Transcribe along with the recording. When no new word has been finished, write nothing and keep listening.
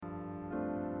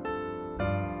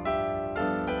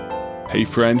Hey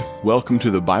friend, welcome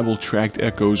to the Bible Tract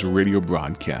Echoes radio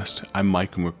broadcast. I'm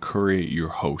Michael McCurry, your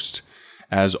host.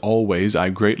 As always, I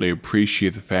greatly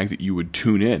appreciate the fact that you would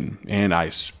tune in, and I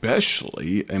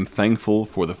especially am thankful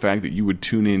for the fact that you would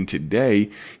tune in today.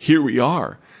 Here we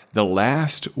are, the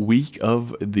last week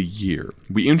of the year.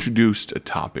 We introduced a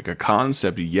topic, a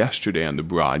concept yesterday on the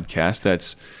broadcast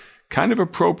that's kind of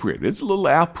appropriate. It's a little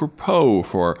apropos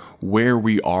for where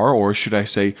we are, or should I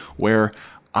say, where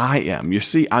I am. You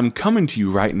see, I'm coming to you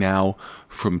right now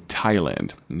from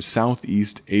Thailand in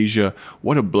Southeast Asia.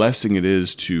 What a blessing it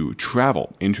is to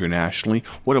travel internationally.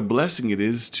 What a blessing it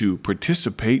is to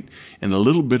participate in a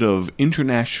little bit of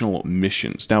international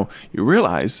missions. Now, you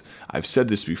realize, I've said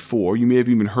this before, you may have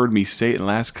even heard me say it in the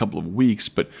last couple of weeks,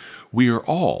 but we are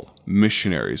all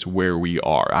missionaries where we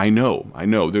are. I know,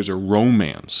 there's a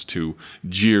romance to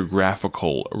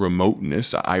geographical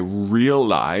remoteness. I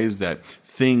realize that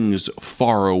things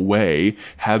far away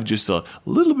have just a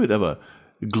little bit of a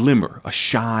glimmer, a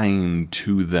shine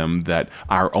to them that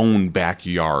our own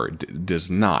backyard does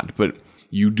not. But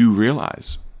you do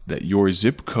realize that your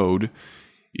zip code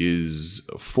is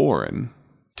foreign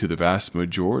to the vast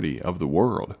majority of the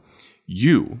world.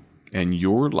 You and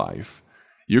your life,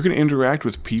 you're going to interact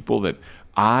with people that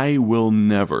I will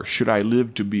never, should I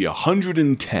live to be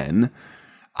 110,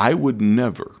 I would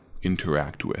never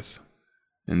interact with.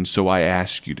 And so I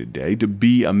ask you today to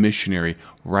be a missionary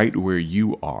right where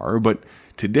you are. But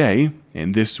today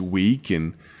and this week,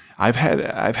 and I've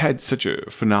had such a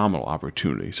phenomenal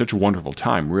opportunity, such a wonderful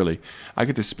time, really. I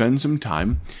get to spend some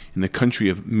time in the country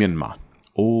of Myanmar,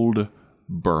 old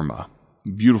Burma.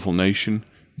 Beautiful nation,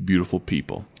 beautiful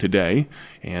people. Today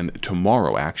and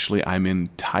tomorrow, actually, I'm in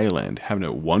Thailand, having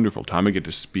a wonderful time. I get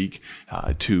to speak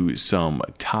to some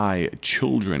Thai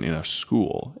children in a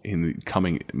school in the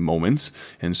coming moments,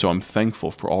 and so I'm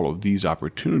thankful for all of these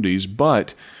opportunities.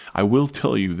 But I will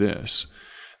tell you this,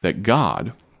 that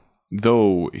God,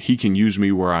 though He can use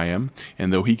me where I am,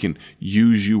 and though He can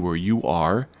use you where you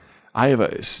are, I have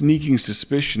a sneaking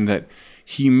suspicion that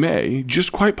He may,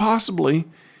 just quite possibly,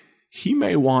 He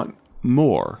may want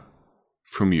more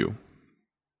from you.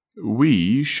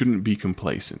 We shouldn't be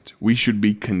complacent. We should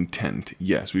be content.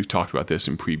 Yes, we've talked about this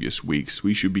in previous weeks.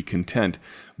 We should be content,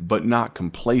 but not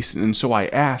complacent. And so I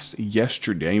asked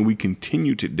yesterday, and we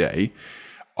continue today,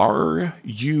 are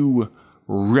you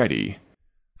ready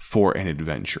for an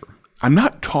adventure? I'm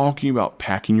not talking about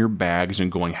packing your bags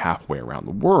and going halfway around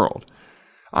the world.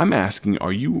 I'm asking,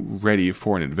 are you ready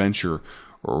for an adventure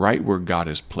right where God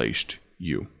has placed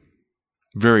you?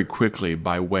 Very quickly,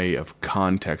 by way of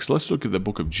context, let's look at the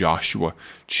book of Joshua,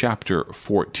 chapter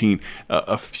 14.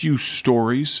 A few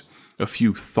stories, a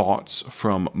few thoughts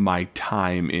from my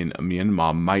time in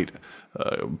Myanmar might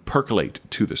percolate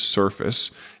to the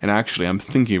surface. And actually, I'm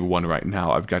thinking of one right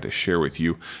now I've got to share with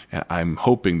you. And I'm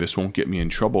hoping this won't get me in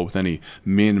trouble with any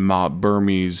Myanmar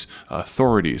Burmese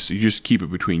authorities. So you just keep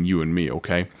it between you and me,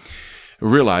 okay?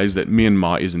 Realize that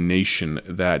Myanmar is a nation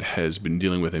that has been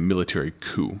dealing with a military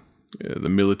coup. The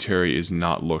military is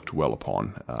not looked well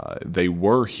upon. They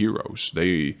were heroes.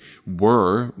 They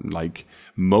were, like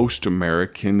most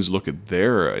Americans, look at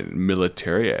their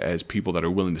military as people that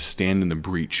are willing to stand in the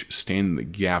breach, stand in the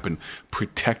gap, and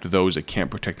protect those that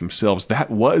can't protect themselves. That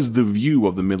was the view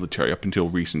of the military up until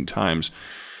recent times.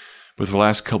 But for the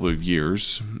last couple of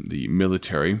years, the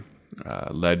military,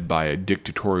 led by a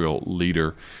dictatorial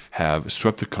leader, have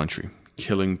swept the country,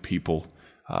 killing people.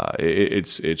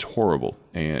 It's horrible,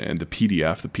 and the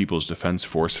PDF, the People's Defense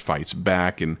Force, fights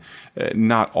back, and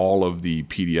not all of the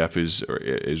PDF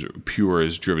is pure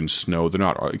as driven snow. They're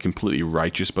not completely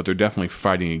righteous, but they're definitely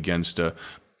fighting against a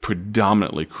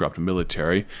predominantly corrupt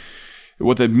military.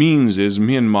 What that means is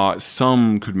Myanmar,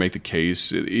 some could make the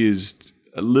case, it is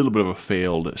a little bit of a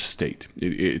failed state.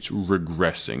 It's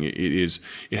regressing.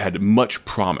 It had much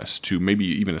promise to maybe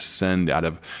even ascend out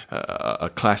of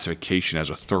a classification as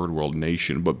a third world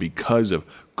nation, but because of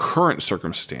current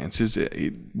circumstances,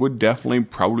 it would definitely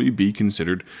probably be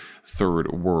considered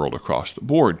third world across the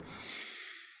board.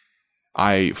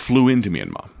 I flew into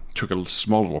Myanmar. Took a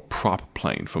small little prop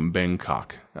plane from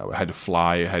Bangkok. I had to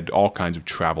fly. I had all kinds of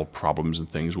travel problems and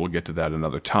things. We'll get to that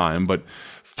another time. But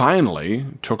finally,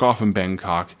 took off in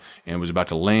Bangkok and was about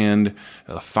to land.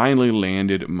 Finally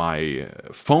landed. My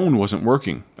phone wasn't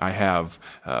working. I have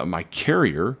my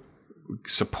carrier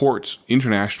supports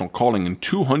international calling in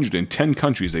 210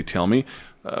 countries, they tell me.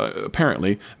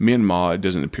 Apparently, Myanmar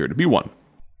doesn't appear to be one.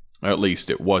 At least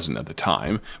it wasn't at the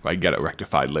time. I got it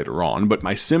rectified later on. But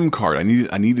my SIM card, I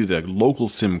needed a local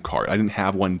SIM card. I didn't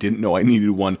have one, didn't know I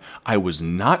needed one. I was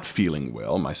not feeling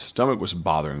well. My stomach was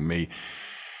bothering me.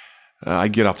 I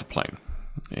get off the plane.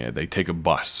 And they take a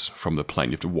bus from the plane.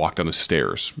 You have to walk down the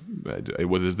stairs.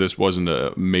 This wasn't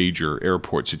a major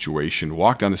airport situation.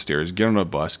 Walk down the stairs, get on a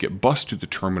bus, get bused to the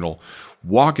terminal,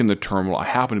 walk in the terminal. I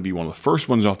happen to be one of the first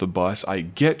ones off the bus. I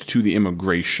get to the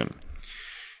immigration,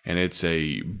 and it's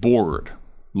a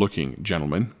bored-looking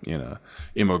gentleman in a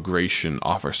immigration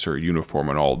officer uniform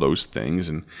and all those things,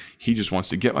 and he just wants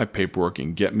to get my paperwork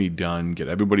and get me done, get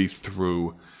everybody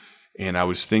through. And I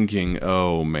was thinking,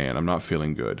 oh man, I'm not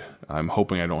feeling good. I'm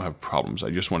hoping I don't have problems. I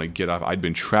just want to get off. I'd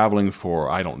been traveling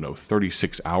for,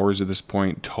 36 hours at this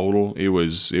point total. It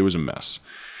was a mess.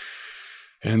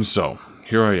 And so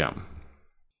here I am.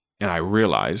 And I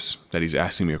realize that he's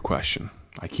asking me a question.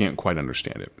 I can't quite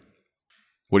understand it.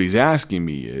 What he's asking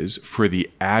me is for the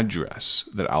address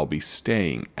that I'll be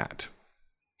staying at.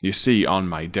 You see, on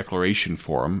my declaration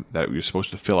form that you're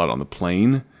supposed to fill out on the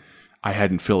plane, I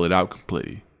hadn't filled it out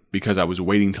completely, because I was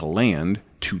waiting to land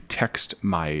to text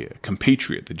my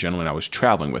compatriot, the gentleman I was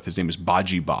traveling with. His name is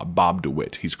Baji Bob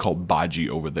DeWitt. He's called Baji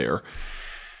over there.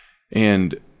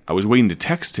 And I was waiting to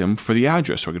text him for the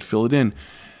address so I could fill it in.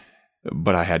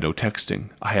 But I had no texting.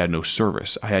 I had no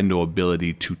service. I had no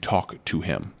ability to talk to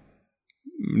him.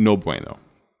 No bueno.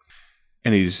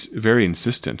 And he's very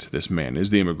insistent, this man is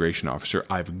the immigration officer.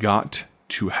 I've got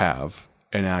to have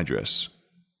an address.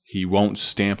 He won't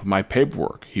stamp my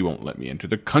paperwork. He won't let me enter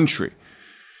the country.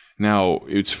 Now,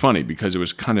 it's funny because it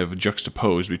was kind of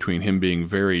juxtaposed between him being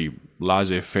very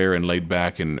laissez-faire and laid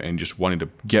back and just wanting to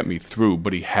get me through,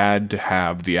 but he had to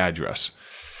have the address.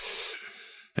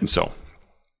 And so,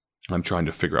 I'm trying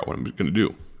to figure out what I'm going to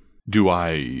do. Do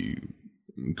I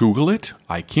Google it?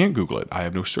 I can't Google it. I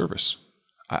have no service.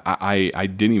 I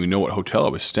didn't even know what hotel I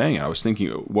was staying at. I was thinking,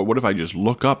 what if I just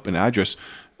look up an address?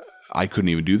 I couldn't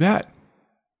even do that.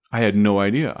 I had no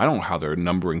idea. I don't know how their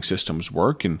numbering systems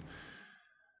work, and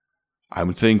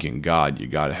I'm thinking, God, you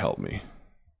got to help me.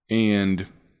 And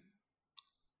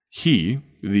he,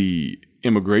 the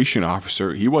immigration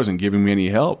officer, he wasn't giving me any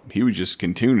help. He would just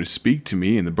continue to speak to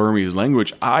me in the Burmese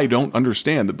language. I don't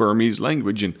understand the Burmese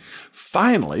language. And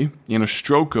finally, in a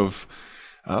stroke of,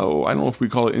 I don't know if we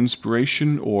call it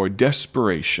inspiration or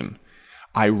desperation,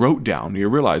 I wrote down, you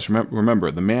realize,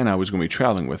 remember, the man I was going to be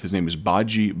traveling with, his name is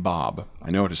Baji Bob. I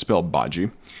know how to spell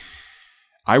Baji.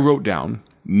 I wrote down,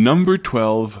 number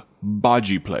 12,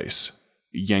 Baji Place,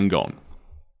 Yangon.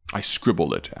 I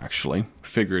scribbled it, actually.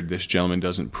 Figured this gentleman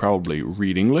doesn't probably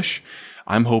read English.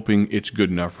 I'm hoping it's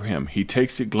good enough for him. He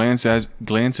takes it,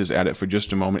 glances at it for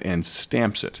just a moment, and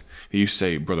stamps it. You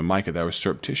say, Brother Micah, that was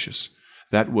surreptitious.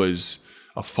 That was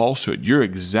a falsehood. You're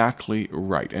exactly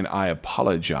right, and I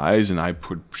apologize, and I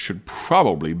should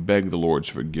probably beg the Lord's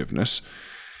forgiveness,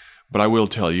 but I will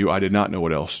tell you, I did not know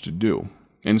what else to do.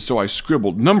 And so I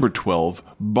scribbled number 12,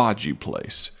 Baji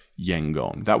Place,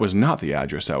 Yangon. That was not the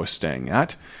address I was staying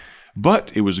at,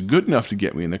 but it was good enough to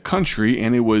get me in the country,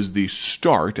 and it was the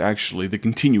start, actually, the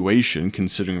continuation,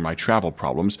 considering my travel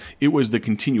problems, it was the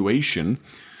continuation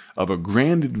of a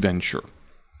grand adventure.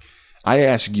 I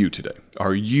ask you today,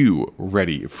 are you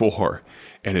ready for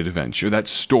an adventure? That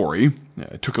story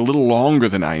took a little longer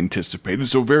than I anticipated,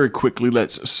 so very quickly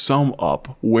let's sum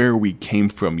up where we came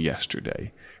from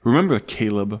yesterday. Remember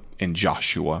Caleb and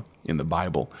Joshua in the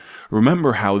Bible?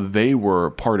 Remember how they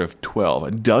were part of 12, a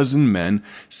dozen men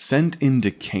sent into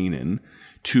Canaan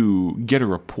to get a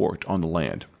report on the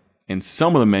land. And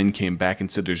some of the men came back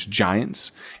and said there's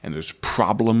giants and there's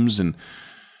problems,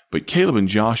 but Caleb and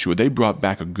Joshua, they brought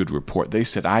back a good report. They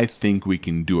said, I think we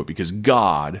can do it because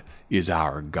God is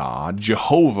our God.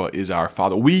 Jehovah is our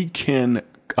Father. We can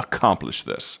accomplish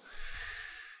this.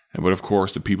 But of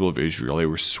course, the people of Israel, they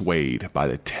were swayed by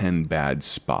the 10 bad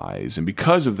spies. And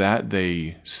because of that,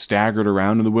 they staggered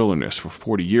around in the wilderness for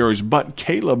 40 years. But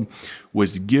Caleb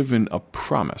was given a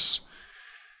promise.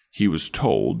 He was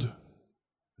told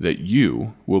that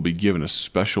you will be given a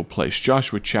special place.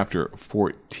 Joshua chapter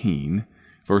 14.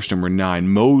 Verse number 9,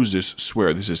 Moses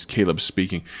sware, this is Caleb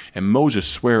speaking, and Moses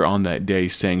sware on that day,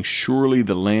 saying, Surely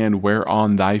the land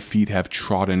whereon thy feet have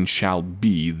trodden shall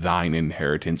be thine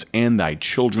inheritance, and thy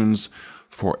children's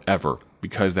forever,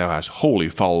 because thou hast wholly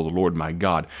followed the Lord my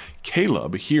God.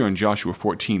 Caleb, here in Joshua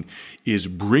 14, is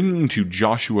bringing to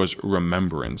Joshua's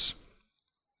remembrance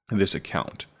this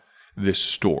account, this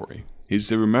story. He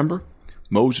said, remember,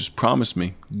 Moses promised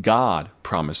me, God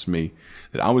promised me,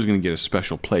 that I was going to get a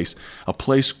special place, a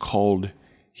place called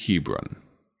Hebron.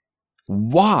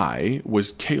 Why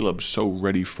was Caleb so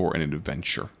ready for an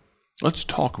adventure? Let's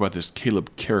talk about this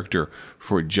Caleb character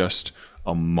for just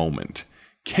a moment.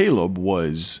 Caleb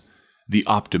was the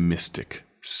optimistic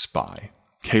spy.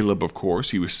 Caleb, of course,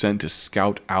 he was sent to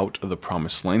scout out the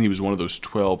promised land. He was one of those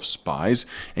 12 spies,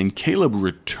 and Caleb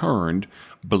returned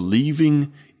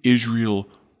believing Israel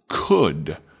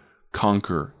could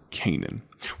conquer Canaan.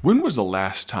 When was the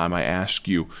last time I asked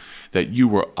you that you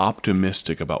were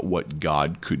optimistic about what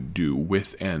God could do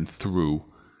with and through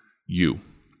you?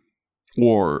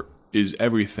 Or is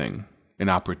everything an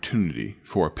opportunity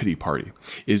for a pity party?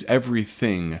 Is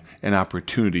everything an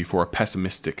opportunity for a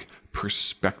pessimistic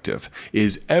perspective?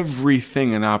 Is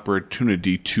everything an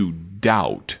opportunity to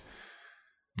doubt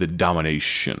the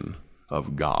domination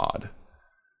of God?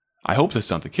 I hope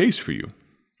that's not the case for you.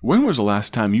 When was the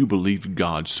last time you believed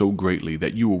God so greatly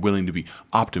that you were willing to be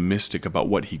optimistic about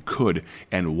what He could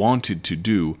and wanted to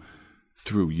do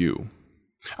through you?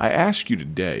 I ask you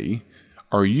today,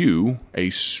 are you a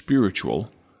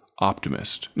spiritual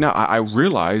optimist? Now, I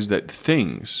realize that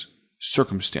things,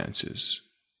 circumstances,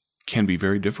 can be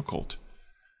very difficult.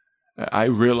 I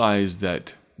realize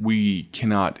that we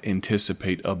cannot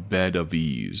anticipate a bed of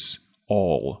ease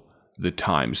all the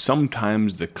time.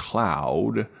 Sometimes the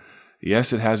cloud,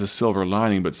 yes, it has a silver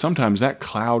lining, but sometimes that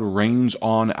cloud rains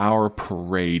on our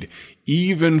parade,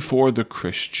 even for the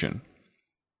Christian.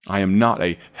 I am not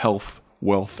a health,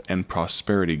 wealth, and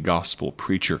prosperity gospel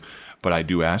preacher, but I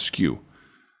do ask you,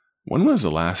 when was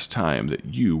the last time that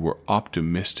you were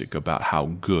optimistic about how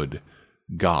good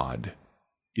God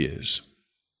is?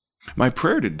 My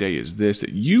prayer today is this, that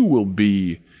you will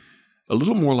be a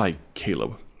little more like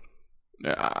Caleb.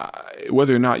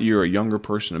 Whether or not you're a younger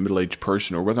person, a middle-aged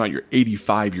person, or whether or not you're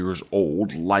 85 years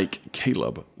old like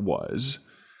Caleb was,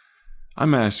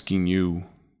 I'm asking you,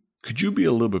 could you be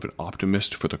a little bit of an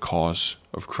optimist for the cause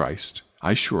of Christ?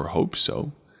 I sure hope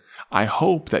so. I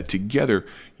hope that together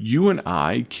you and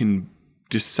I can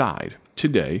decide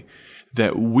today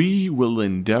that we will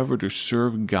endeavor to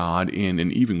serve God in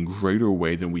an even greater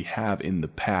way than we have in the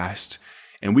past.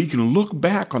 And we can look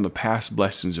back on the past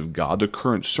blessings of God, the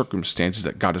current circumstances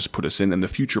that God has put us in, and the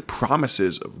future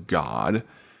promises of God.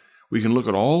 We can look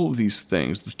at all of these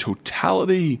things, the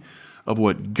totality of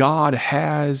what God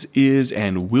has, is,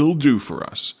 and will do for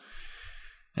us.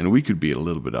 And we could be a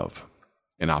little bit of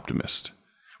an optimist.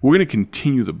 We're going to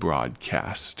continue the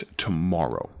broadcast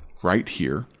tomorrow, right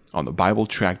here on the Bible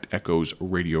Tract Echoes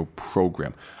radio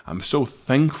program. I'm so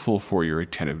thankful for your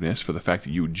attentiveness, for the fact that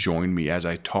you joined me as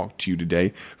I talk to you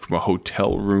today from a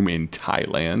hotel room in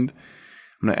Thailand.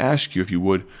 I'm going to ask you, if you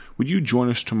would you join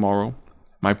us tomorrow?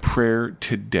 My prayer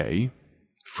today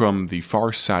from the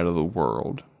far side of the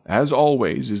world, as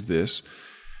always, is this,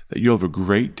 that you'll have a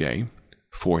great day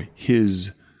for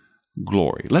His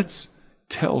glory. Let's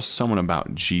tell someone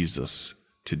about Jesus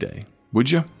today,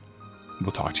 would you?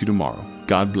 We'll talk to you tomorrow.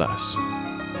 God bless.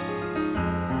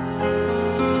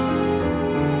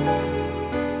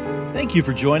 Thank you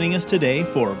for joining us today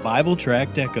for Bible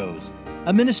Tract Echoes,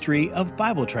 a ministry of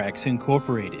Bible Tracts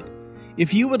Incorporated.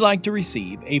 If you would like to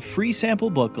receive a free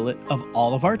sample booklet of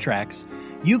all of our tracts,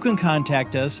 you can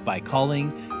contact us by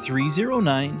calling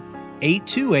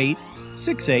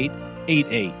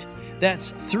 309-828-6888.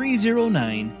 That's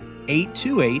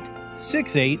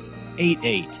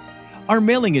 309-828-6888. Our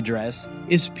mailing address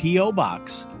is P.O.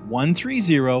 Box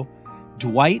 130,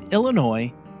 Dwight,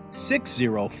 Illinois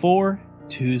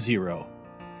 60420.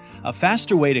 A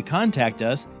faster way to contact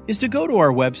us is to go to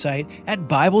our website at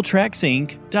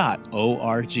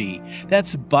BibleTractsInc.org.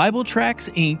 That's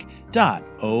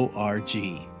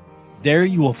BibleTractsInc.org. There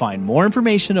you will find more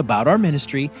information about our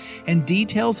ministry and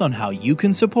details on how you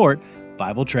can support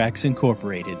Bible Tracts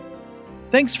Incorporated.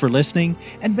 Thanks for listening,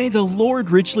 and may the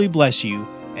Lord richly bless you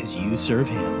as you serve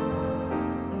Him.